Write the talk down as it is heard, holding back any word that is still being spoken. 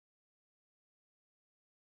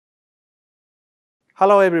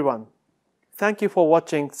Hello everyone. Thank you for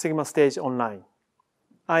watching Sigma Stage Online.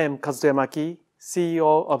 I am Kazuto Yamaki,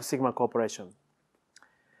 CEO of Sigma Corporation.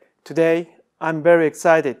 Today, I'm very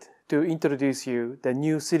excited to introduce you the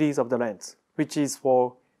new series of the lens, which is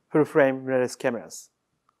for full-frame mirrorless cameras.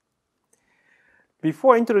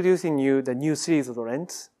 Before introducing you the new series of the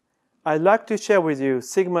lens, I'd like to share with you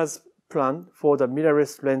Sigma's plan for the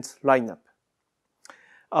mirrorless lens lineup.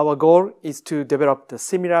 Our goal is to develop the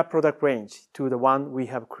similar product range to the one we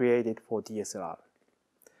have created for DSLR.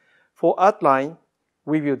 For outline,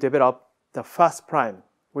 we will develop the fast prime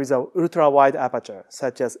with an ultra-wide aperture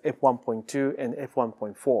such as f1.2 and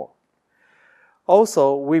f1.4.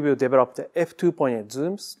 Also, we will develop the f2.8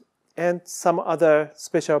 zooms and some other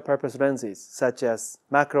special purpose lenses such as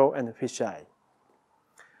macro and fisheye.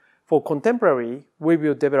 For contemporary, we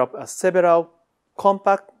will develop several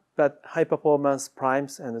compact but high-performance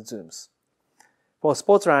primes and zooms. For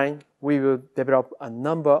sports line, we will develop a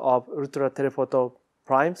number of ultra-telephoto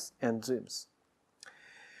primes and zooms.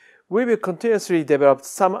 We will continuously develop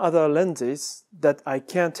some other lenses that I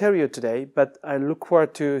can't tell you today, but I look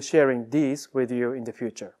forward to sharing these with you in the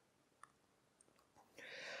future.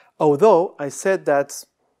 Although I said that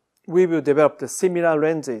we will develop the similar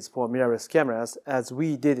lenses for mirrorless cameras as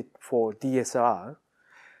we did for DSLR,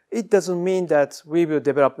 it doesn't mean that we will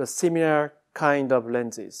develop a similar kind of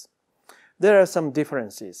lenses. There are some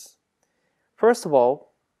differences. First of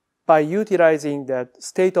all, by utilizing the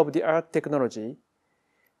state-of-the-art technology,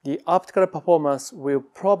 the optical performance will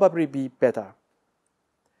probably be better.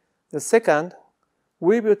 The second,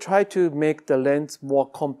 we will try to make the lens more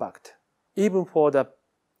compact, even for the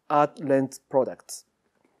art lens products.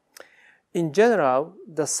 In general,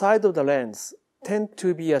 the size of the lens tends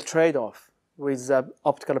to be a trade-off with the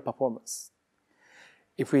optical performance.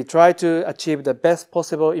 If we try to achieve the best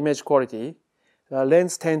possible image quality, the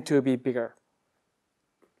lens tends to be bigger.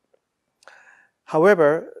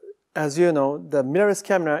 However, as you know, the mirrorless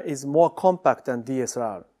camera is more compact than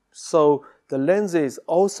DSLR, so the lenses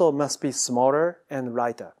also must be smaller and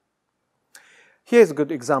lighter. Here's a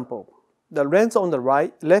good example. The lens on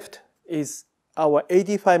the left is our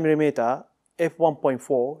 85mm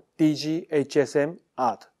f1.4 DG HSM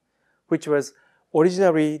art, which was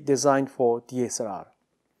originally designed for DSLR.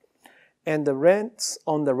 And the lens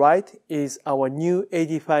on the right is our new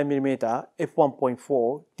 85mm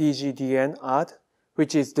f1.4 DG DN art,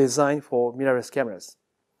 which is designed for mirrorless cameras.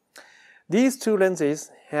 These two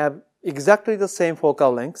lenses have exactly the same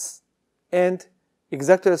focal length and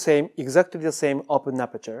exactly the same open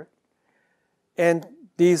aperture. And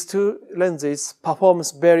these two lenses perform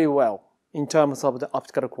very well in terms of the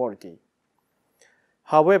optical quality.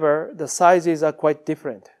 However, the sizes are quite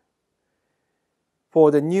different.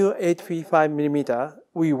 For the new 8.5mm,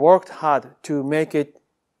 we worked hard to make it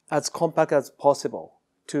as compact as possible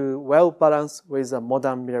to well balance with the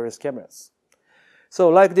modern mirrorless cameras. So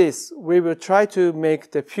like this, we will try to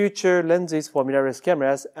make the future lenses for mirrorless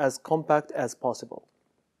cameras as compact as possible.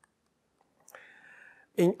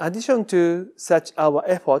 In addition to such our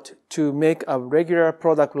effort to make a regular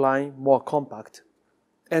product line more compact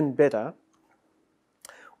and better,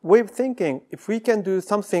 we're thinking if we can do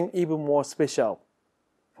something even more special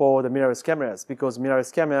for the mirrorless cameras, because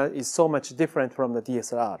mirrorless camera is so much different from the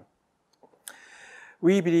DSLR.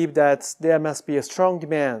 We believe that there must be a strong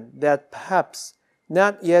demand that perhaps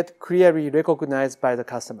not yet clearly recognized by the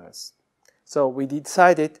customers. So we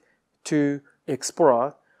decided to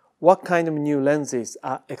explore what kind of new lenses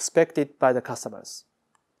are expected by the customers.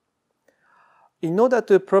 In order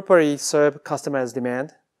to properly serve customers'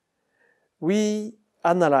 demand, we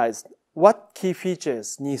analyzed what key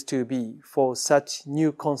features needs to be for such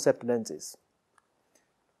new concept lenses.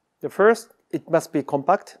 The first, it must be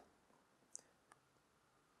compact.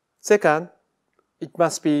 Second, it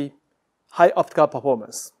must be high optical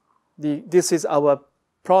performance. This is our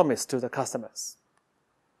promise to the customers.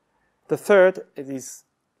 The third is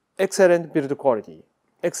excellent build quality.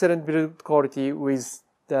 Excellent build quality with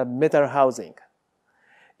the metal housing.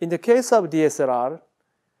 In the case of DSLR,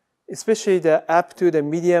 especially up to the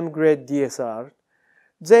medium-grade DSLR,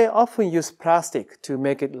 they often use plastic to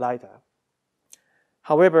make it lighter.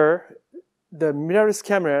 However, the mirrorless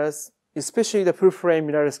cameras, especially the full-frame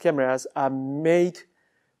mirrorless cameras, are made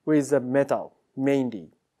with the metal,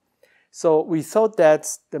 mainly. So we thought that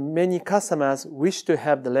the many customers wish to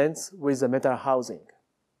have the lens with the metal housing.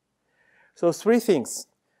 So three things: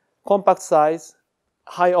 compact size,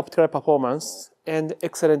 high optical performance, and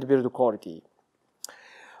excellent build quality.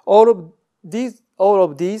 All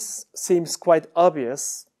of these seems quite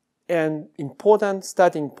obvious and important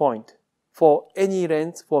starting point for any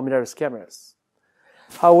lens for mirrorless cameras.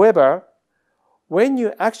 However, when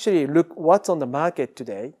you actually look what's on the market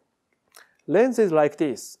today, lenses like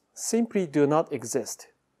this simply do not exist.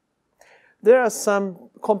 There are some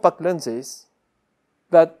compact lenses,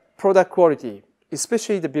 but product quality,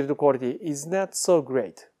 especially the build quality, is not so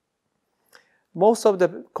great. Most of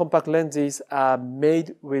the compact lenses are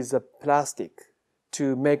made with plastic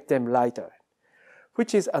to make them lighter,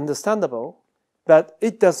 which is understandable, but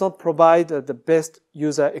it does not provide the best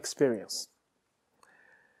user experience.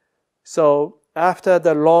 So after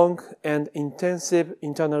the long and intensive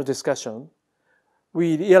internal discussion,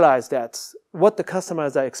 we realized that what the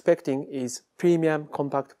customers are expecting is premium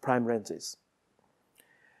compact prime lenses.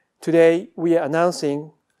 Today, we are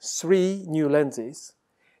announcing 3 new lenses,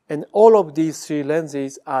 and all of these 3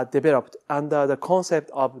 lenses are developed under the concept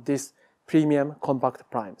of these premium compact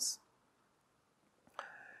primes.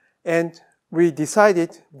 And we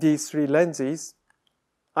decided these 3 lenses,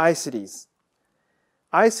 I-series.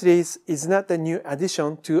 I-series is not a new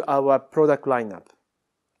addition to our product lineup,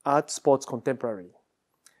 Art Sports Contemporary.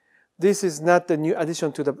 This is not the new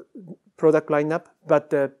addition to the product lineup, but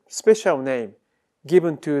the special name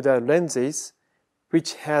given to the lenses,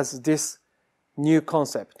 which has this new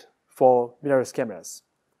concept for mirrorless cameras.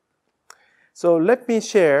 So let me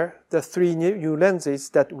share the 3 new lenses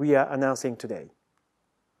that we are announcing today.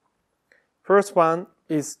 First one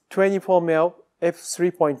is 24mm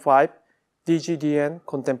F3.5 DG DN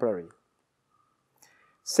Contemporary.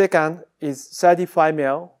 Second is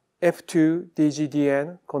 35mm F2 DG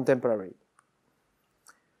DN Contemporary.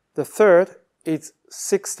 The third is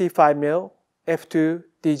 65mm F2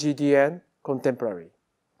 DG DN Contemporary.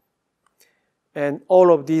 And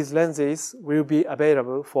all of these lenses will be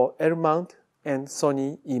available for L-Mount and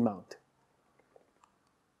Sony E-mount.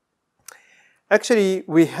 Actually,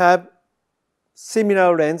 we have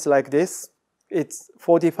similar lens like this. It's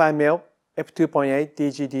 45mm F2.8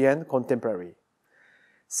 DG DN Contemporary.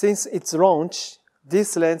 Since its launch,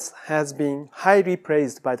 this lens has been highly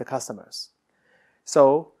praised by the customers.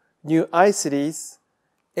 So, new I-series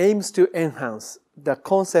aims to enhance the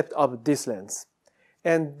concept of this lens.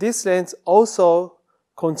 And this lens also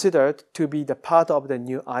considered to be the part of the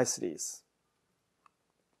new I-series.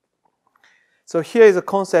 So here is the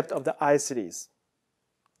concept of the I-series.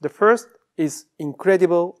 The first is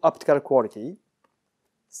incredible optical quality.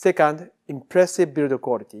 Second, impressive build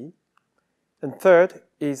quality. And third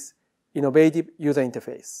is innovative user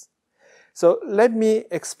interface. So let me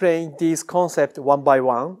explain these concepts one by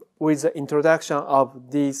one with the introduction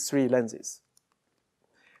of these 3 lenses.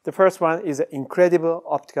 The first one is incredible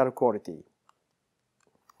optical quality.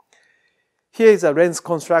 Here is the lens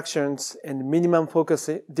constructions and minimum focus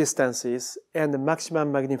distances and the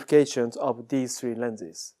maximum magnifications of these 3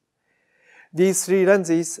 lenses. These 3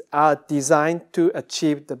 lenses are designed to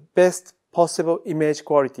achieve the best possible image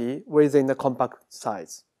quality within the compact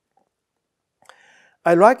size.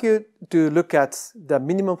 I'd like you to look at the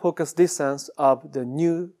minimum focus distance of the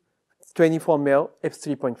new 24mm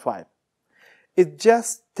f3.5. It's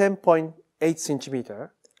just 10.8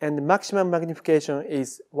 centimeter, and the maximum magnification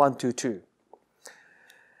is 1:2.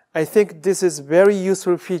 I think this is a very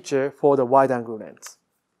useful feature for the wide-angle lens.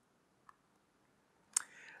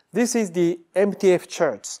 This is the MTF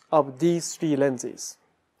charts of these 3 lenses.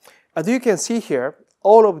 As you can see here,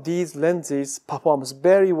 all of these lenses performs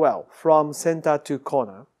very well from center to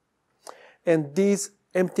corner. And these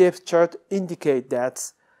MTF charts indicate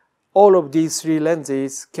that all of these 3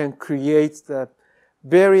 lenses can create the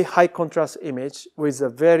very high contrast image with a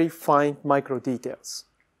very fine micro details.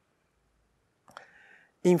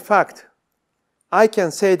 In fact, I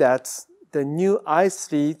can say that the new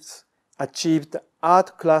I-series achieved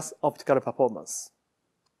art class optical performance.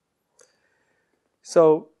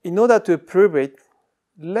 So in order to prove it,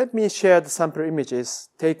 let me share the sample images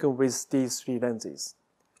taken with these 3 lenses.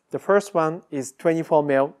 The first one is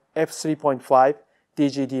 24mm f3.5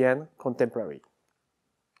 DG DN Contemporary.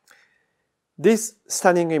 This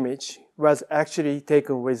stunning image was actually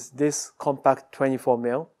taken with this compact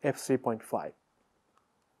 24mm f3.5.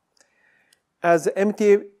 As the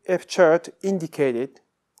MTF chart indicated,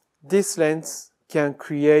 this lens can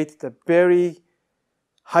create the very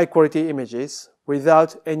high quality images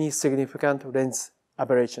without any significant lens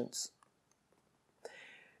aberrations.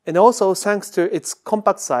 And also, thanks to its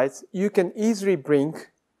compact size, you can easily bring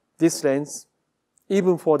this lens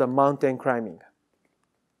even for the mountain climbing.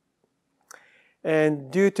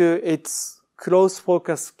 And due to its close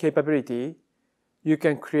focus capability, you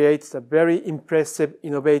can create the very impressive,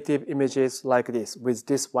 innovative images like this with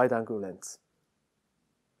this wide-angle lens.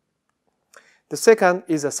 The second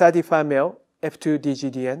is a 35mm f2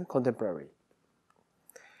 DG DN Contemporary.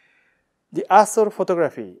 The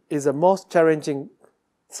astrophotography is the most challenging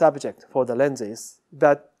subject for the lenses,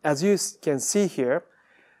 but as you can see here,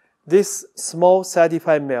 this small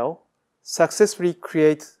 35 mm successfully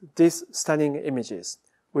creates these stunning images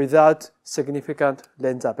without significant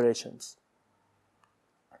lens aberrations.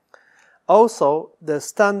 Also, the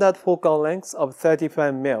standard focal length of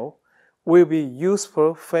 35 mm will be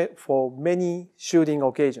useful for many shooting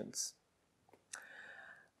occasions.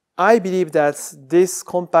 I believe that this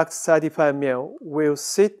compact 35 mm will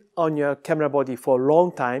sit on your camera body for a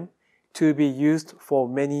long time to be used for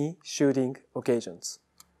many shooting occasions.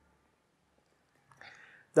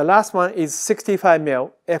 The last one is 65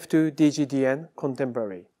 mm F2 DG DN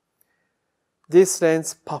Contemporary. This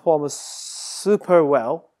lens performs super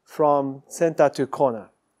well from center to corner.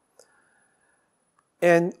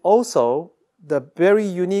 And also, the very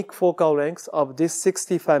unique focal length of this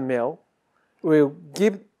 65 mm will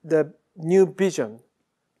give the new vision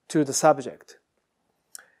to the subject.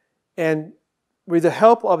 And with the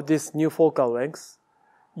help of this new focal length,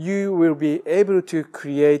 you will be able to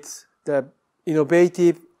create the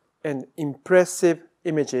innovative and impressive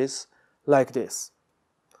images like this.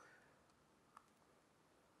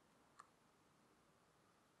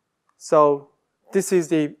 So this is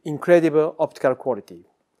the incredible optical quality.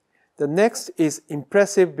 The next is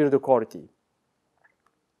impressive build quality.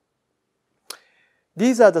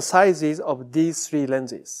 These are the sizes of these three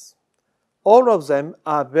lenses. All of them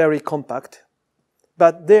are very compact,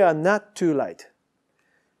 but they are not too light.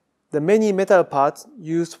 The many metal parts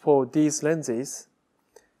used for these lenses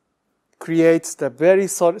creates the very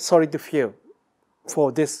solid feel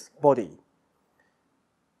for this body.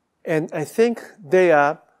 And I think they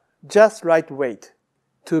are just right weight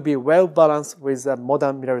to be well balanced with the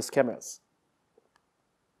modern mirrorless cameras.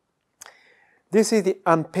 This is the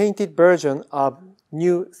unpainted version of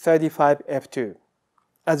new 35 F2.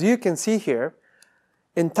 As you can see here,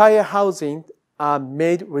 entire housing are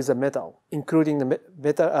made with the metal, including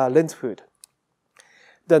the lens hood.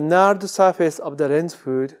 The gnarled surface of the lens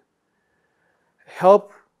hood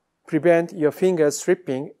help prevent your fingers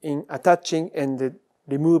slipping in attaching and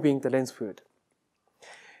removing the lens hood.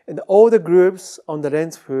 And all the grooves on the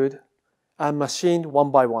lens hood are machined one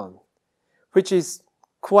by one, which is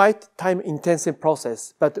quite time-intensive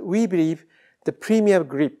process, but we believe the premium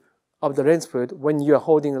grip of the lens hood when you are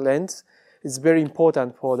holding the lens is very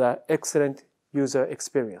important for the excellent user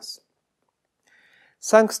experience.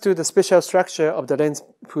 Thanks to the special structure of the lens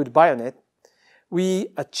hood bayonet, we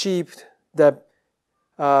achieved the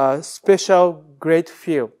special great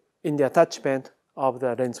feel in the attachment of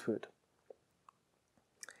the lens hood.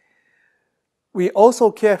 We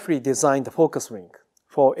also carefully designed the focus ring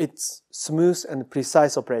for its smooth and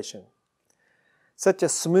precise operation. Such a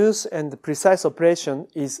smooth and precise operation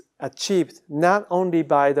is achieved not only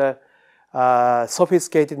by the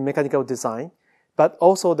sophisticated mechanical design, but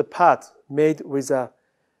also the parts made with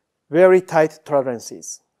very tight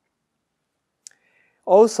tolerances.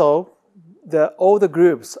 Also, all the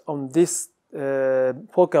grooves on this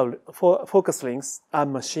focus rings are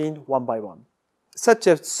machined one by one. Such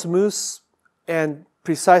a smooth and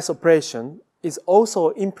precise operation is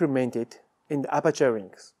also implemented in the aperture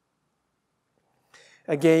rings.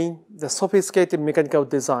 Again, the sophisticated mechanical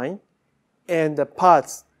design and the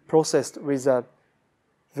parts processed with a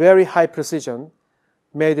very high precision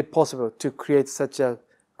made it possible to create such a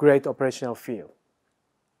great operational feel.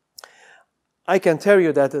 I can tell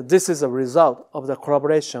you that this is a result of the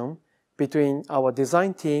collaboration between our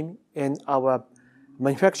design team and our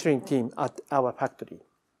manufacturing team at our factory.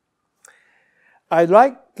 I'd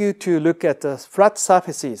like you to look at the flat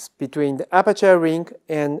surfaces between the aperture ring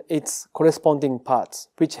and its corresponding parts,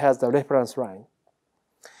 which has the reference line.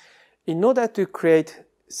 In order to create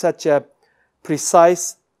such a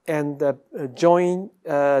precise and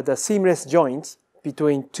the seamless joints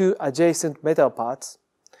between two adjacent metal parts,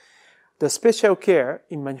 the special care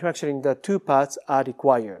in manufacturing the two parts are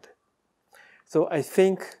required. So I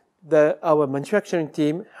think that our manufacturing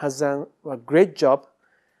team has done a great job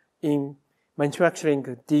in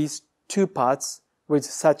manufacturing these two parts with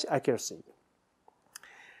such accuracy.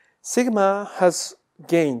 Sigma has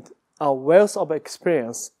gained a wealth of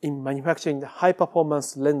experience in manufacturing the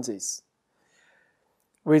high-performance lenses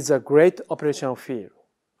with a great operational feel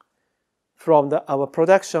from our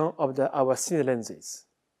production of our cine lenses.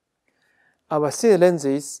 Our cine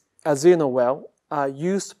lenses, as you know well, are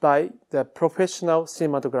used by the professional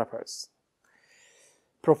cinematographers.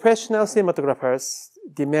 Professional cinematographers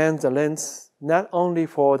demand the lens not only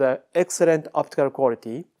for the excellent optical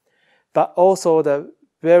quality, but also the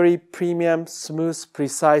very premium, smooth,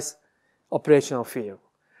 precise operational feel.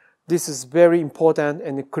 This is very important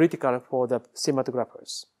and critical for the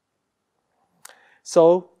cinematographers.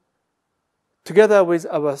 So, together with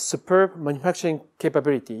our superb manufacturing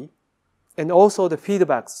capability and also the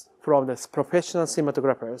feedbacks from the professional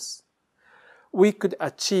cinematographers, we could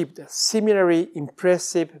achieve the similarly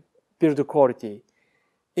impressive build quality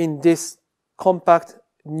in this compact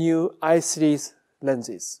new I-series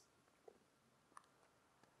lenses.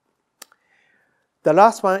 The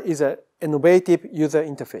last one is an innovative user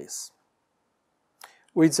interface.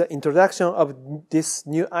 With the introduction of this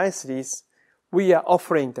new I-series, we are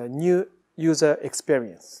offering the new user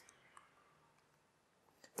experience.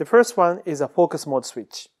 The first one is a focus mode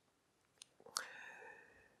switch.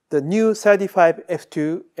 The new 35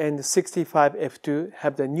 F2 and 65 F2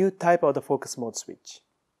 have the new type of the focus mode switch.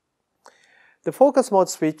 The focus mode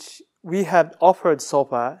switch we have offered so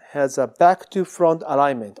far has a back to front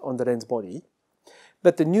alignment on the lens body,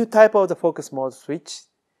 but the new type of the focus mode switch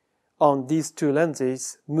on these two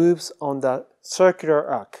lenses moves on the circular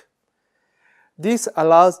arc. This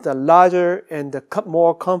allows the larger and the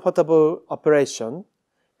more comfortable operation,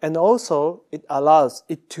 and also it allows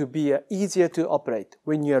it to be easier to operate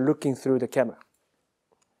when you are looking through the camera.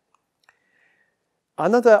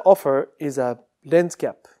 Another offer is a lens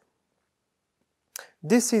cap.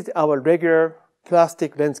 This is our regular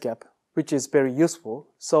plastic lens cap, which is very useful,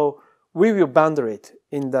 so we will bundle it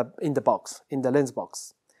in the box, in the lens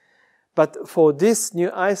box. But for this new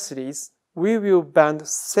I-series, we will bundle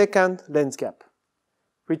second lens cap,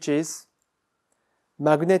 which is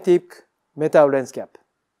magnetic metal lens cap.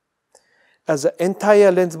 As the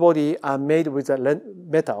entire lens body are made with a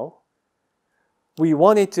metal, we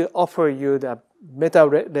wanted to offer you the metal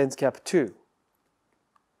lens cap too.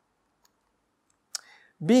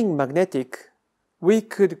 Being magnetic, we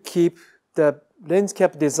could keep the lens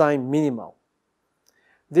cap design minimal.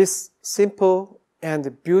 This simple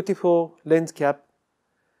and beautiful lens cap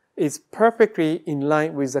is perfectly in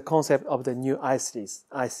line with the concept of the new I-series,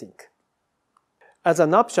 I think. As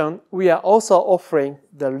an option, we are also offering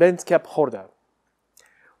the lens cap holder.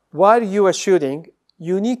 While you are shooting,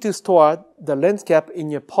 you need to store the lens cap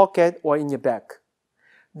in your pocket or in your bag.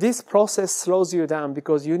 This process slows you down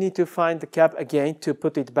because you need to find the cap again to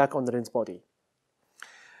put it back on the lens body.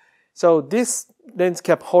 So this lens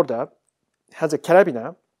cap holder has a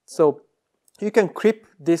carabiner, so you can clip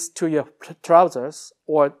this to your trousers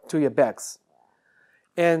or to your bags.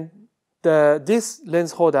 And this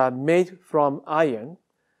lens holder made from iron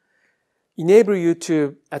enable you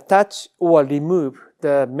to attach or remove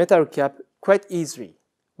the metal cap quite easily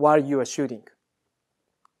while you are shooting.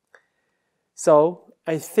 So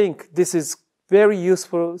I think this is very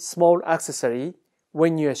useful small accessory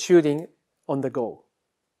when you are shooting on the go.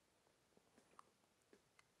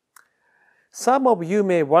 Some of you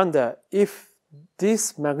may wonder if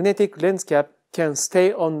this magnetic lens cap can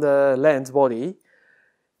stay on the lens body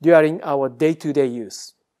during our day-to-day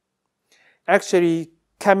use. Actually,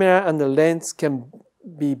 camera and the lens can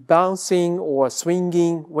be bouncing or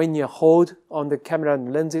swinging when you hold on the camera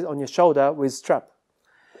and lenses on your shoulder with strap.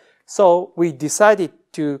 So we decided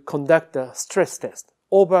to conduct a stress test,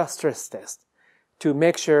 over-stress test, to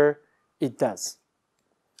make sure it does.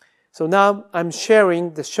 So now I'm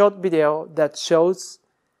sharing the short video that shows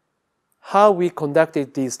how we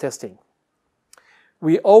conducted this testing.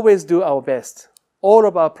 We always do our best. All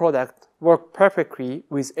of our products work perfectly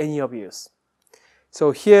with any of use.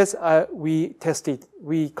 So here's we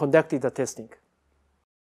conducted the testing.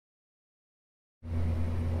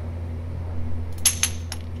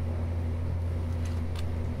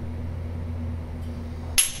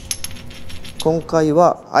今回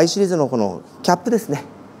は I シリーズのこのキャップですね。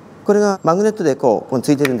これがマグネットでこう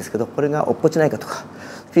ついてるんですけど、これが落っこちないかとか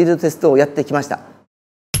フィールドテストをやってきました。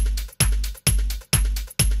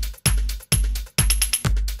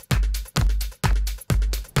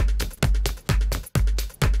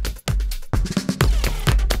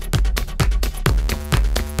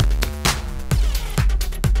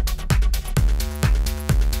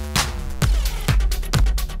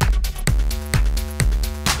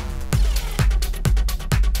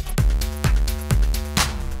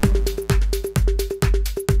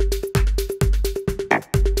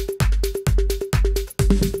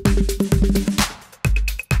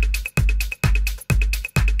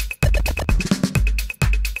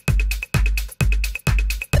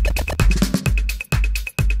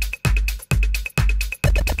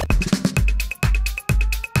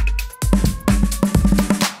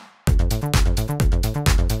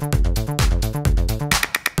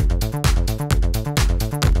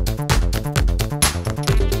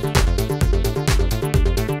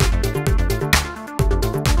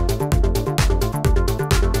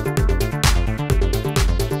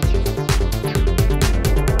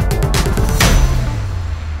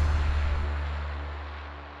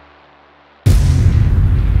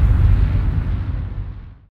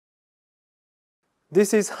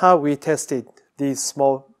This is how we tested these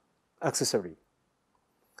small accessories.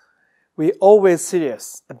 We're always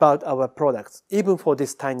serious about our products, even for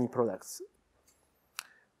these tiny products.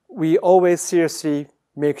 We always seriously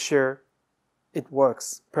make sure it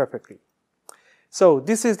works perfectly. So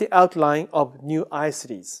this is the outline of new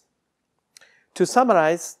i-series. To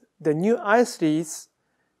summarize, the new i-series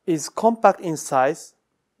is compact in size,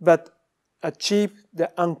 but achieve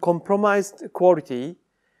the uncompromised quality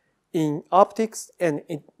in optics and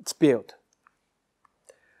its build.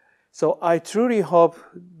 So I truly hope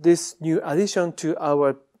this new addition to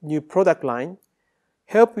our new product line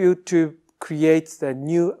help you to create the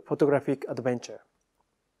new photographic adventure.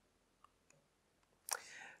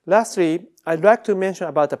 Lastly, I'd like to mention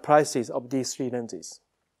about the prices of these three lenses.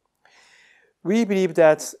 We believe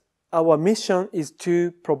that our mission is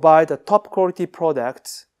to provide a top quality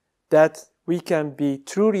product that we can be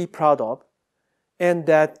truly proud of and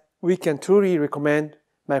that we can truly recommend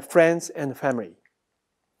my friends and family.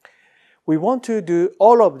 We want to do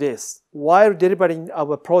all of this while delivering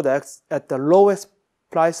our products at the lowest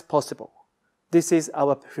price possible. This is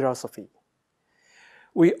our philosophy.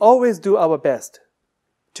 We always do our best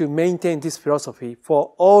to maintain this philosophy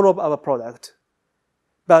for all of our products,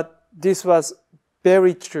 but this was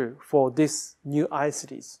very true for this new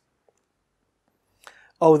i-series.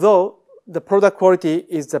 Although the product quality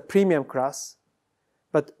is the premium class,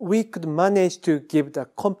 but we could manage to give the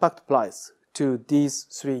compact price to these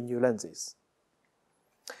three new lenses.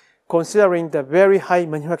 Considering the very high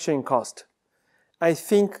manufacturing cost, I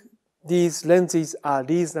think these lenses are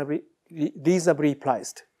reasonably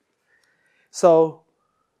priced. So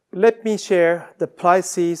let me share the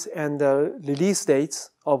prices and the release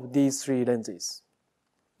dates of these three lenses.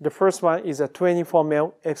 The first one is a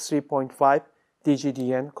 24mm F3.5 DG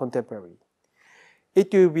DN contemporary.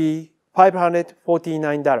 It will be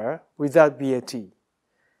 $549 without VAT.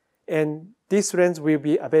 And this lens will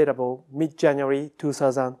be available mid-January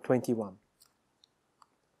 2021.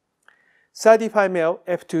 35mm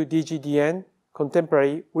F2 DG DN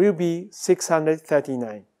contemporary will be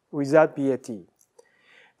 $639 without VAT.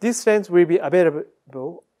 This lens will be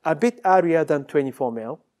available a bit earlier than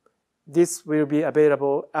 24mm. This will be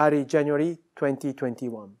available early January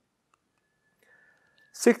 2021.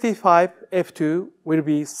 65 F2 will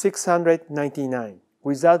be $699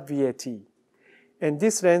 without VAT. And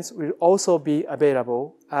this lens will also be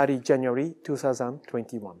available early January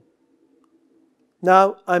 2021.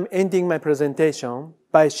 Now I'm ending my presentation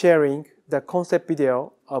by sharing the concept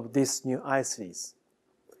video of this new i-series.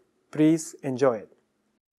 Please enjoy it.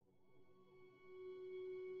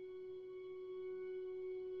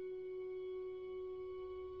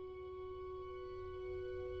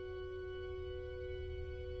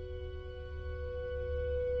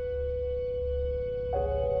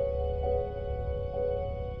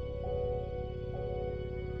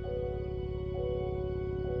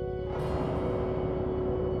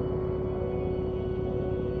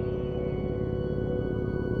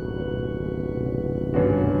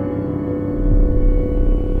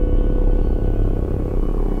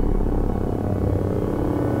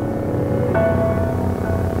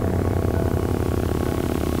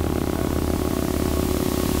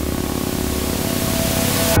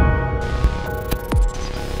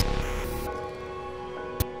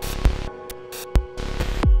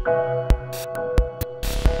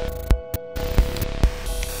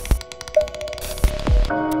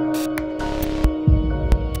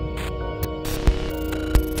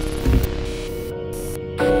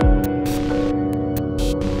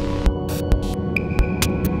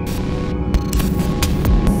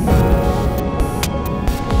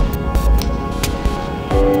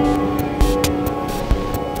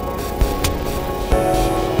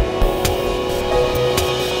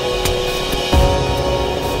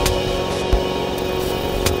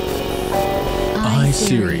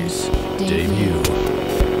 I-series debut.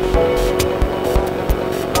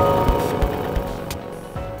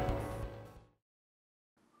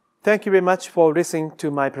 Thank you very much for listening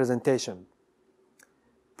to my presentation.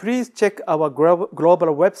 Please check our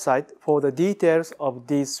global website for the details of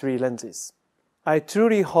these three lenses. I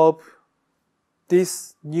truly hope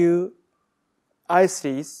this new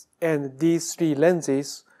i-series and these three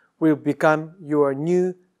lenses will become your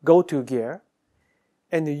new go-to gear,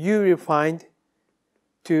 and you will find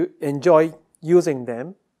to enjoy using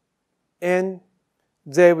them, and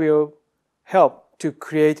they will help to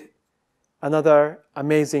create another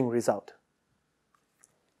amazing result.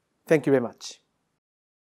 Thank you very much.